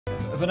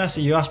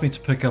Vanessa, you asked me to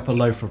pick up a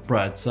loaf of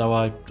bread, so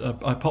I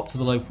popped to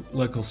the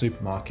local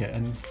supermarket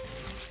and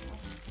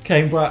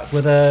came back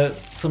with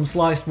some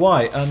sliced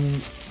white,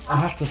 and I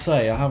have to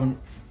say I haven't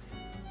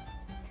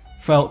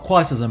felt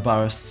quite as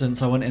embarrassed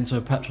since I went into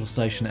a petrol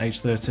station at age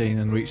 13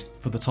 and reached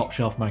for the top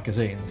shelf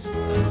magazines.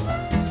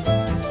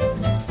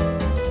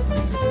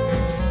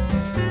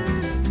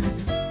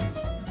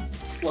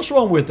 What's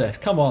wrong with this?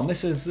 Come on,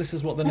 this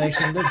is what the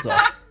nation lives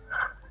off.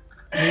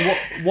 I mean,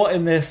 what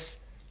in this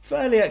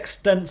fairly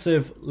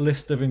extensive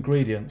list of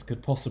ingredients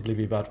could possibly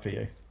be bad for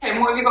you? Okay,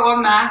 what have you got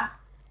on there?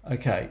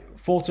 Okay,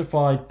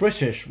 fortified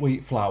British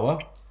wheat flour.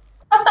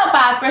 That's not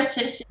bad,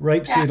 British.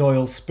 Rapeseed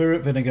oil,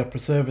 spirit vinegar,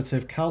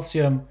 preservative,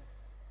 calcium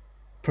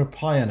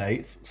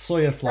propionate,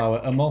 soya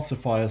flour,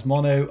 emulsifiers,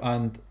 mono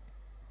and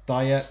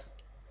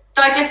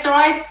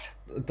diglycerides,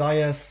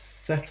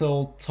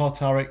 diacetyl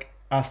tartaric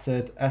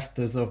acid,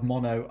 esters of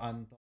mono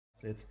and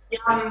acids,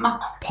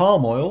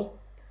 palm oil,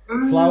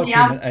 flour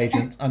treatment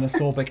agent, and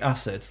ascorbic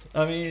acid.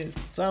 I mean, it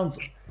sounds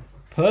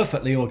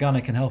perfectly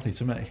organic and healthy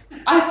to me.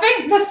 I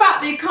think the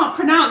fact that you can't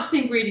pronounce the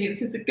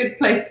ingredients is a good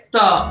place to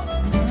start.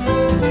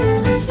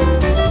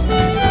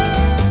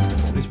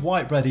 Is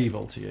white bread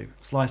evil to you?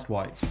 Sliced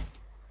white?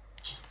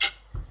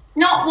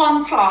 Not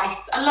one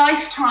slice. A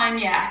lifetime,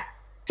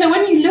 yes. So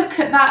when you look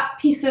at that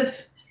piece of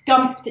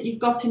gump that you've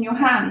got in your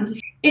hand,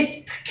 it's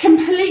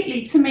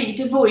completely, to me,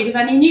 devoid of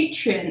any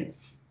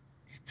nutrients.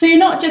 So you're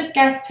not just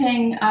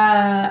getting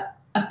a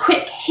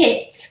quick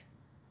hit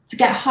to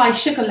get high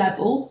sugar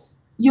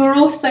levels, you're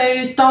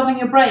also starving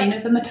your brain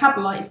of the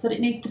metabolites that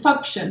it needs to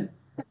function.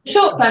 The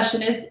short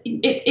version is,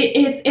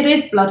 it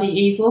is bloody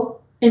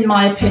evil, in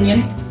my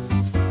opinion.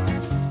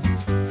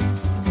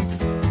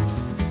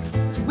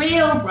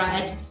 Real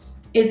bread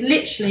is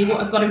literally what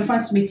I've got in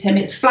front of me, Tim.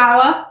 It's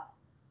flour.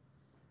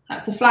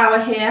 That's the flour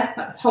here.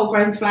 That's whole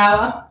grain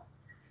flour.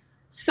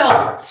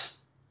 Salt.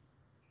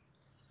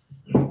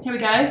 Here we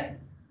go. I'm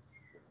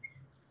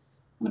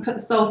going to put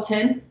the salt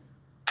in.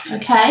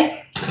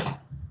 Okay.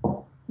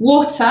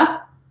 Water.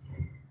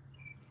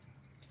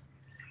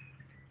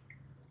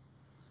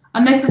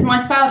 And this is my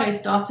sourdough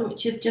starter,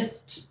 which is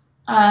just,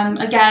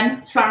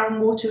 again, flour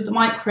and water with the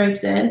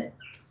microbes in.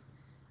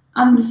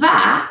 And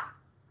that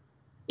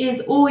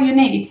is all you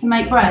need to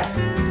make bread.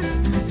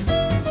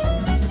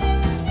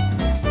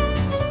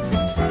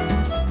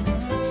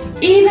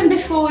 Even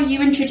before you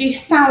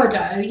introduce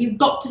sourdough, you've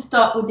got to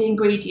start with the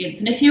ingredients.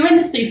 And if you're in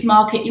the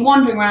supermarket, you're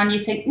wandering around,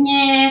 you think,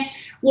 yeah,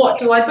 what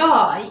do I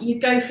buy? You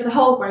go for the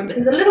whole grain. But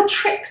there's a little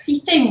tricksy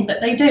thing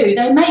that they do.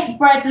 They make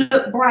bread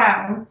look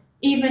brown,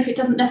 even if it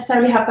doesn't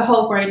necessarily have the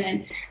whole grain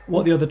in.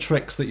 What are the other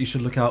tricks that you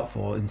should look out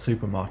for in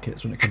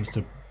supermarkets when it comes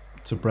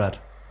to bread?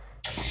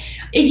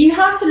 You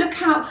have to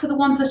look out for the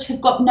ones that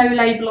have got no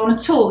label on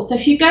at all. So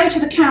if you go to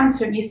the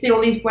counter and you see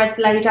all these breads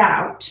laid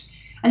out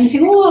and you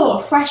think, oh,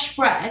 fresh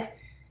bread,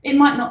 it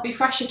might not be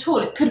fresh at all.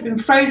 It could have been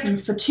frozen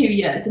for 2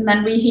 years and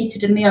then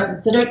reheated in the oven.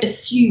 So don't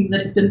assume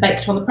that it's been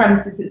baked on the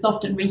premises. It's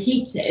often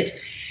reheated.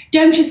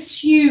 Don't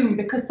assume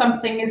because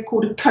something is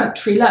called a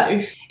country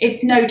loaf,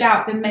 it's no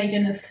doubt been made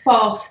in a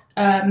fast,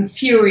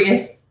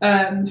 furious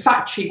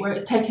factory where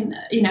it's taken,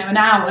 an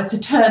hour to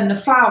turn the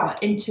flour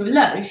into a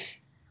loaf.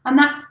 And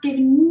that's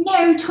given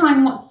no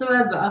time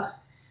whatsoever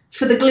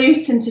for the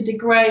gluten to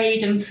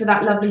degrade and for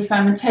that lovely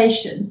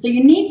fermentation. So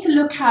you need to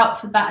look out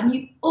for that. And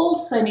you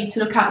also need to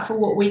look out for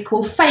what we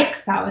call fake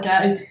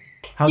sourdough.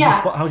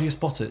 How do you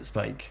spot it's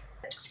fake?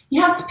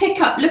 You have to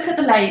look at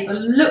the label,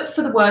 look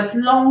for the words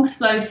long,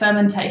 slow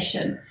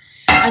fermentation.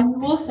 And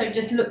you also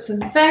just look for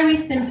very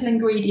simple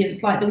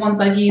ingredients like the ones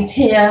I've used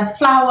here: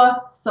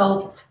 flour,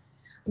 salt,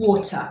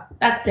 water.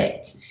 That's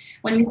it.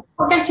 When you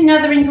start getting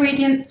other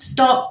ingredients,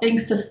 start being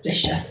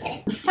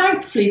suspicious.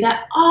 Thankfully, there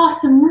are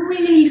some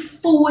really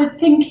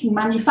forward-thinking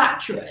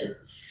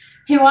manufacturers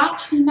who are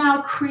actually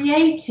now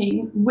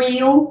creating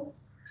real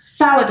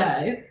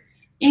sourdough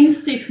in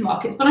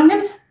supermarkets. But I'm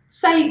going to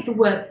say the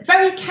word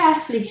very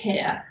carefully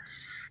here.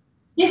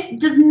 This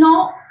does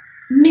not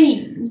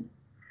mean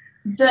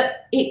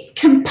that it's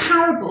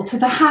comparable to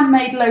the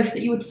handmade loaf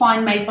that you would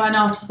find made by an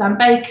artisan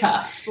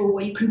baker, or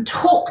where you can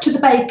talk to the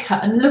baker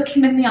and look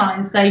him in the eye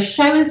and say,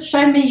 show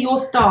me your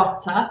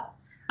starter,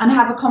 and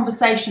have a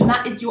conversation.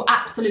 That is your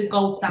absolute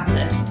gold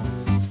standard.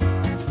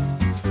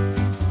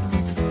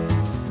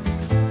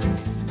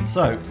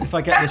 So, if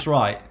I get this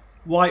right,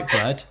 white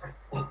bread,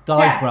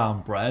 dyed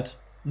brown bread,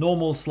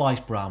 normal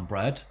sliced brown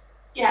bread.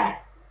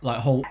 Yes. Like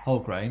whole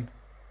grain.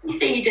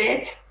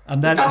 Seeded.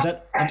 And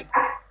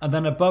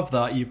then above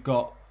that you've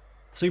got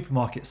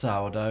supermarket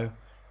sourdough,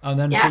 and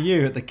then for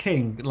you at the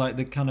king, like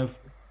the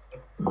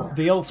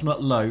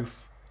ultimate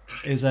loaf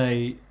is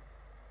a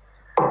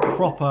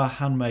proper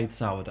handmade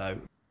sourdough.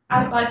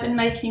 As I've been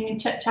making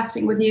and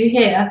chatting with you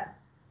here.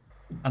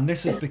 And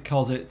this is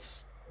because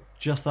it's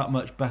just that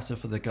much better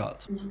for the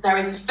gut. There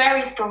is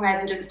very strong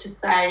evidence to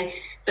say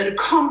that a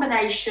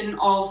combination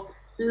of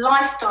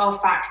lifestyle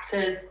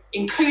factors,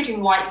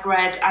 including white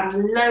bread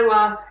and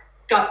lower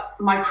gut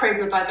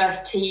microbial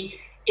diversity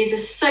is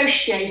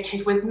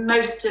associated with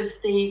most of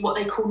the what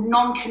they call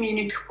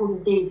non-communicable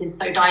diseases,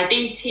 so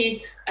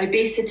diabetes,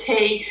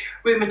 obesity,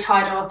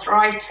 rheumatoid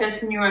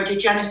arthritis,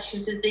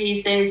 neurodegenerative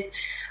diseases.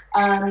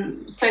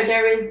 So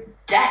there is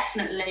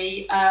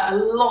definitely a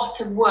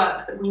lot of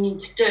work that we need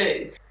to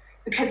do,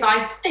 because I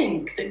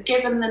think that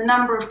given the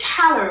number of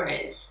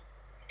calories,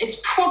 it's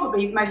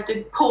probably the most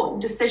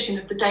important decision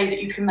of the day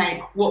that you can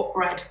make. What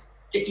bread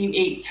that you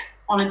eat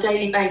on a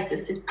daily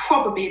basis is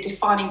probably a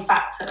defining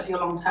factor of your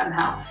long-term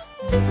health.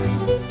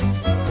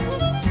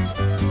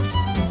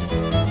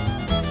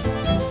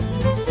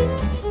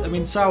 I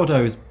mean,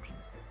 sourdough's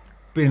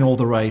been all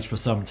the rage for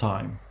some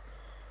time,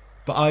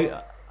 but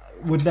I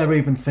would never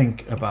even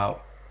think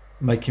about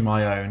making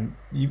my own.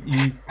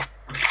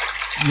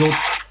 You'll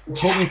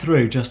talk me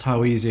through just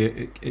how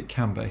easy it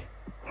can be.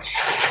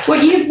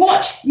 Well, you've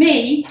watched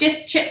me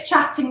just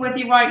chit-chatting with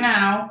you right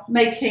now,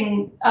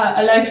 making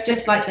a loaf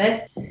just like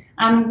this.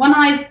 And when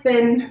I've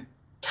been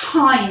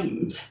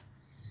timed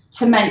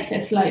to make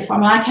this loaf, I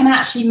mean, I can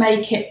actually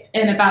make it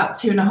in about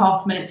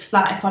 2.5 minutes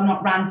flat if I'm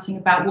not ranting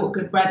about what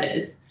good bread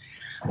is.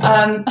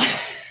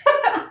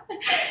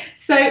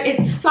 So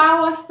it's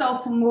flour,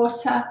 salt and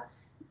water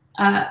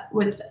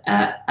with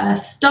a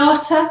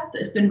starter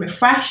that's been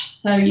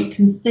refreshed. So you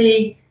can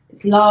see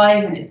it's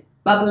live and it's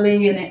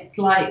bubbly and it's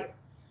like,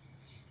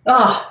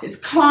 it's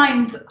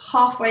climbed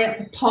halfway up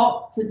the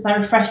pot since I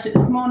refreshed it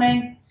this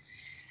morning.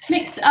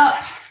 Mixed it up,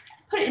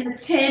 put it in the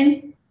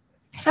tin.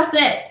 That's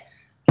it.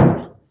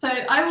 So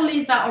I will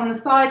leave that on the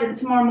side, and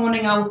tomorrow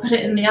morning I will put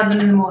it in the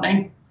oven in the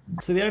morning.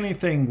 So the only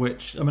thing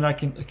which, I mean, I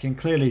can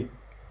clearly,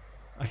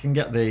 I can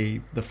get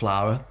the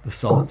flour, the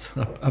salt,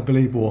 I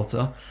believe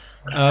water.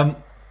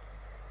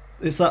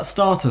 It's that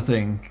starter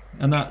thing,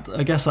 and that,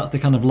 I guess that's the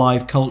kind of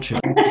live culture.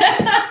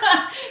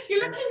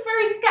 You're looking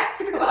very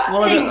sceptical at that.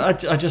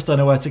 Well, I just don't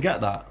know where to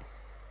get that.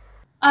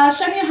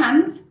 Show me your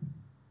hands.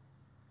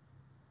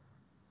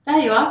 There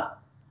you are.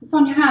 It's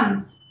on your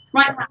hands.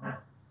 Right now.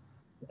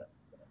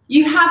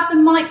 You have the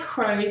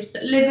microbes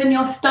that live in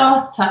your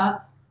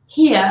starter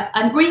here,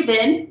 and breathe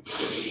in.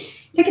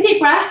 Take a deep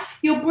breath.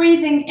 You're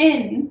breathing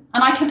in,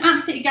 and I can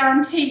absolutely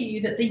guarantee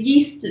you that the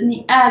yeast in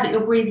the air that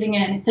you're breathing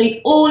in, so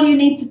all you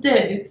need to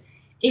do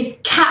is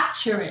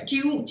capture it. Do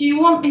you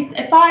want me,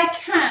 if I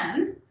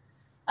can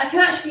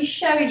actually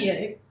show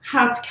you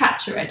how to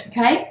capture it,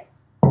 okay?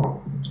 Do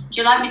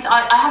you like me to,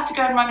 I have to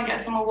go and run and get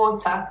some more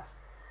water.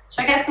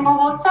 Should I get some more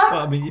water? Well,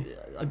 I mean,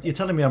 you're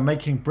telling me I'm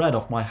making bread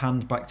off my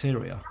hand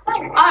bacteria.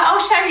 I'll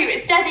show you,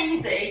 it's dead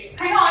easy.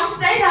 Hang on,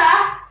 stay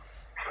there.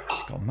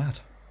 She's gone mad.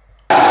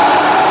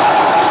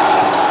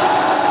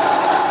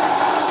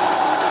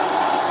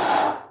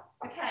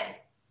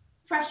 Okay,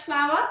 fresh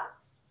flour.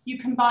 You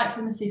can buy it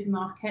from the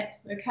supermarket,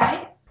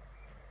 okay?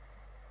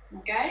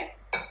 Okay.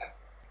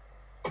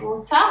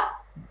 Water.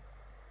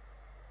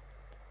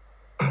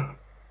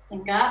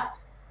 Finger.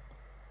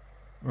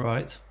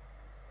 Right.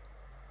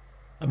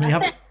 I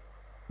mean,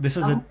 this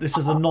is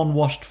a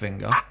non-washed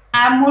finger.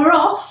 And we're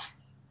off.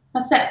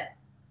 That's it.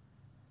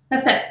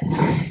 That's it.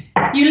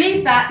 You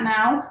leave that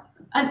now.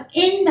 And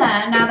in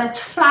there, now there's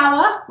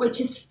flour, which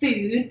is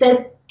food.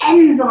 There's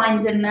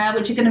enzymes in there,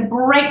 which are going to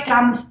break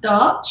down the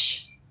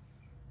starch.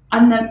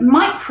 And the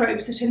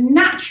microbes that are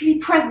naturally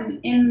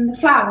present in the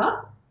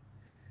flour.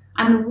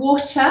 And the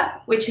water,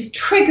 which is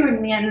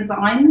triggering the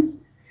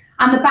enzymes.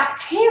 And the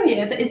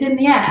bacteria that is in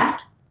the air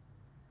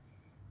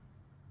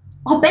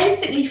are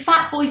basically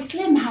Fat Boy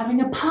Slim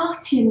having a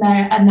party in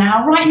there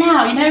now, right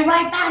now, you know,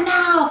 right back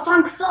now,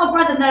 thanks so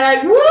brother, and they're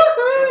like,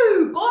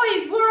 woohoo,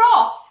 boys, we're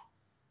off.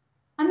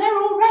 And they're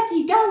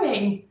already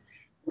going.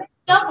 They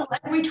double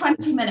every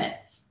 20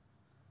 minutes.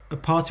 A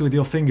party with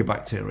your finger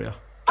bacteria?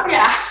 Oh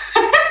yeah.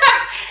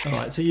 All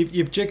right, so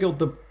you've jiggled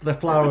the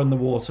flour and the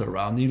water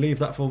around. You leave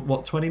that for,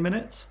 what, 20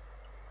 minutes?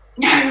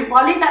 No,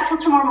 I'll leave that till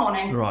tomorrow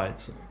morning. Right.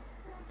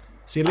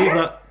 So you leave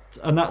that,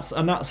 and that's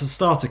a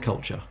starter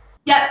culture.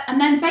 Yep, and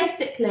then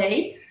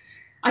basically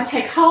I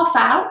take half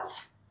out.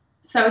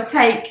 So I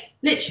take,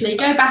 literally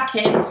go back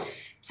in,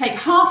 take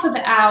half of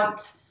it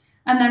out,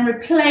 and then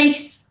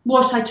replace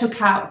what I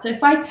took out. So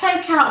if I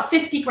take out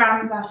 50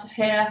 grams out of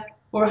here,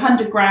 or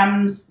 100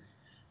 grams,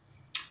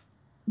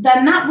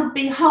 then that would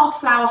be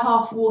half flour,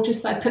 half water.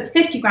 So I put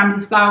 50 grams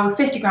of flour with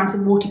 50 grams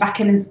of water back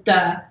in and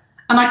stir.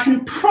 And I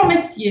can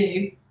promise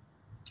you,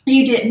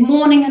 you do it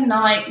morning and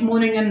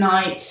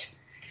night,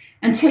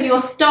 until your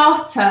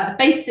starter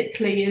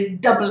basically is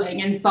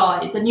doubling in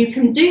size. And you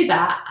can do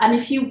that. And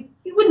if you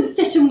wouldn't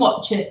sit and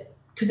watch it,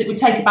 because it would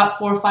take about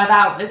 4 or 5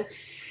 hours,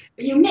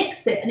 but you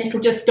mix it and it'll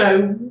just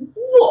go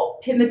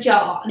whoop in the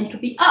jar, and it'll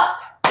be up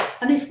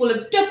and it will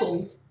have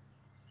doubled.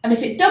 And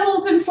if it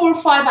doubles in 4 or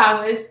 5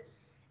 hours,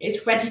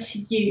 it's ready to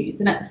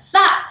use. And at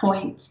that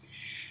point,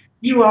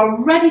 you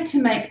are ready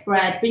to make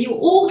bread, but you're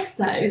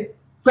also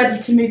ready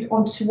to move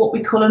on to what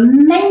we call a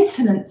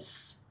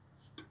maintenance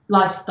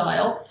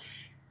lifestyle,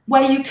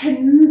 where you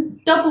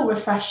can double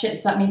refresh it.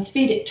 So that means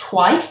feed it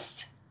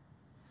twice.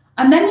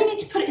 And then you need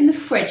to put it in the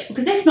fridge,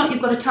 because if not,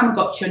 you've got a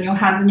Tamagotchi on your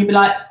hands and you'll be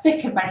like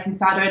sick of baking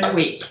sourdough in a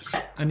week.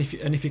 And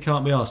if you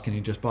can't be asked, can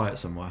you just buy it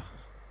somewhere?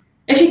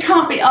 If you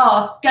can't be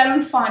asked, go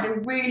and find a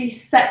really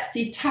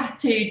sexy,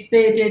 tattooed,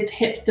 bearded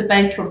hipster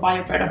baker and buy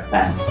your bread off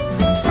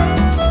them.